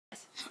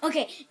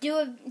Okay,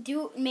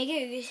 make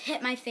it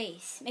hit my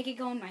face. Make it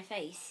go in my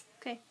face.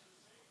 Okay.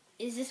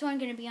 Is this one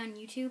gonna be on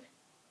YouTube?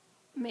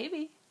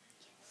 Maybe.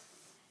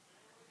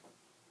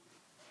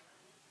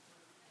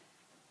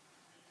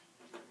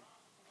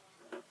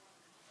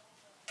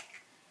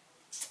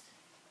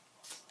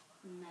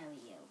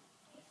 Mario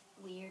with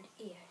weird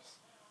ears.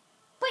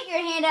 Put your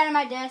hand out of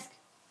my desk.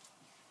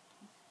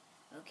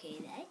 Okay,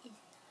 that is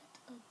not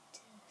a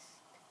desk.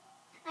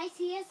 I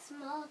see a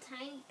small,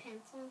 tiny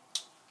pencil.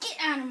 Get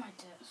out of my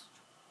desk.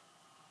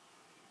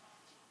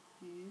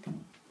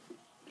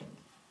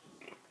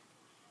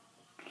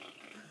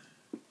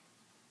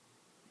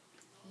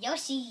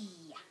 Yoshi.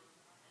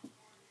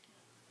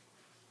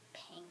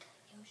 Pink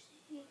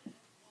Yoshi.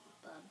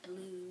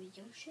 Blue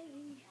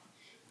Yoshi.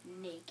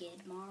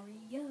 Naked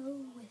Mario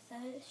with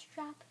a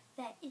strap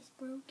that is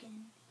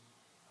broken.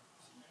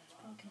 See, it's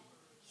broken.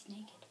 He's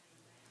naked.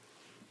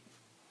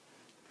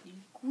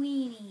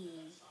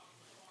 Linguini.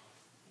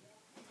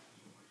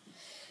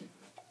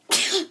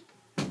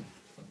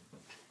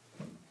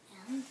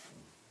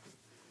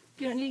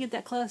 You don't need to get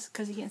that close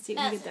because you can't see it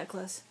when you get that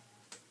close.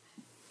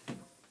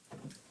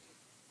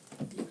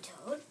 Blue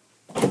Toad.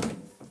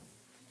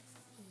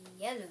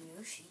 Yellow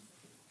Yoshi.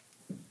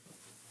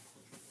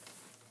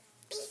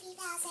 Baby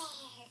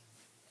Bowser.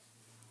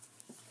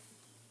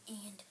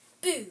 And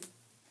Boo.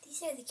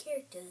 These are the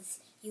characters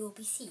you will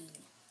be seeing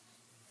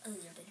a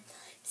little bit of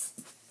times.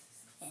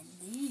 And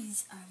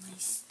these are my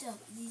stuff.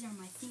 These are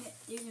my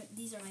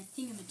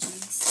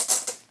thingamajigs.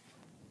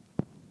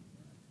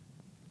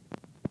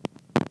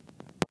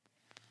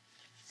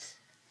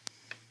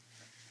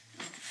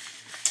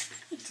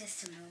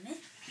 Just a moment.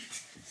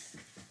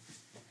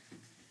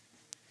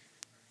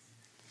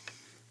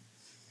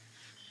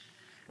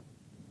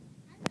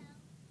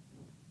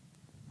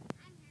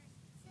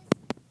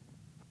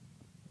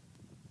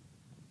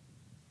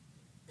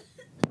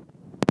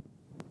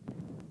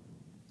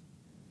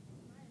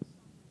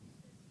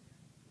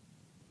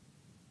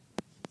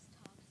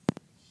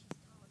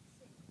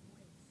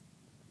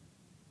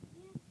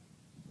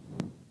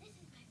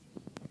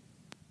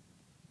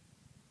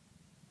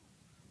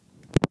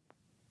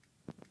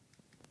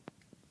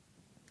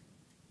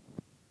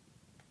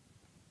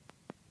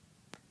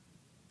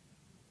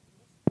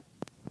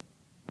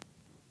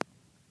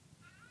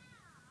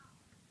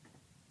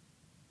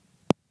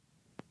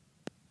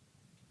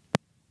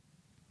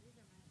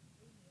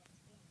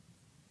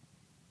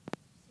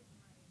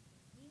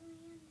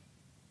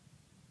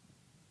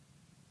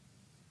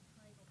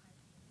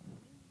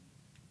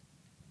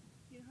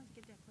 You don't have to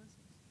get that close.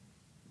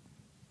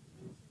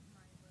 You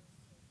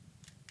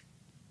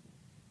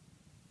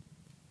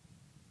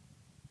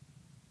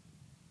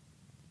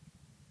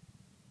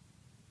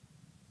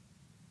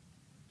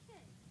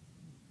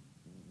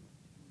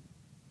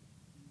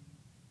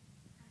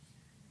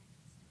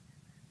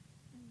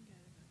got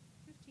about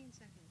 15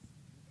 seconds.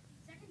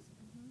 Seconds?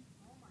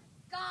 Oh my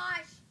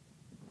gosh!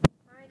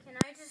 Alright, can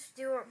I just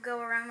go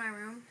around my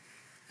room?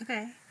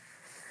 Okay.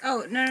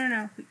 Oh,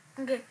 no.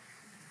 Okay.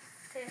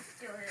 Let's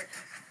do it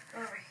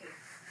over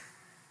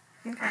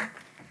here. Okay.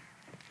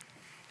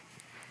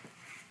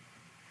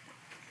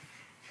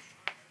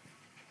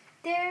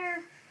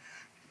 There.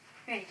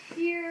 Right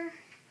here.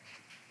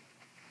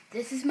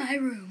 This is my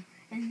room.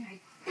 And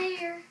right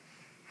there.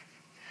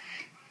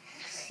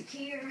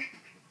 Here.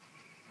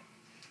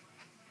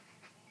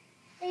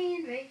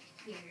 And right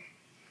here.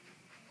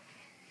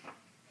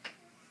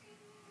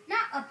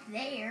 Not up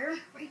there.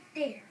 Right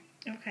there.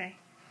 Okay.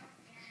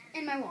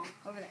 And my wall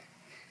over there.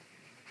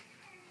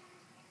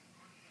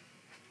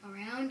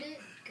 Around it.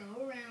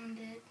 Go around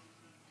it.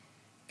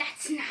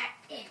 That's not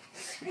it.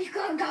 You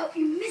gotta go.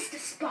 You missed a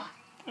spot.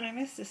 I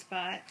missed a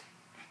spot.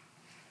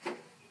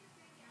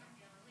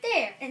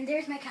 There. And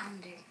there's my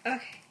calendar.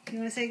 Okay. You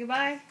want to say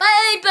goodbye?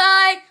 Bye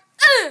bye.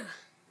 Ugh.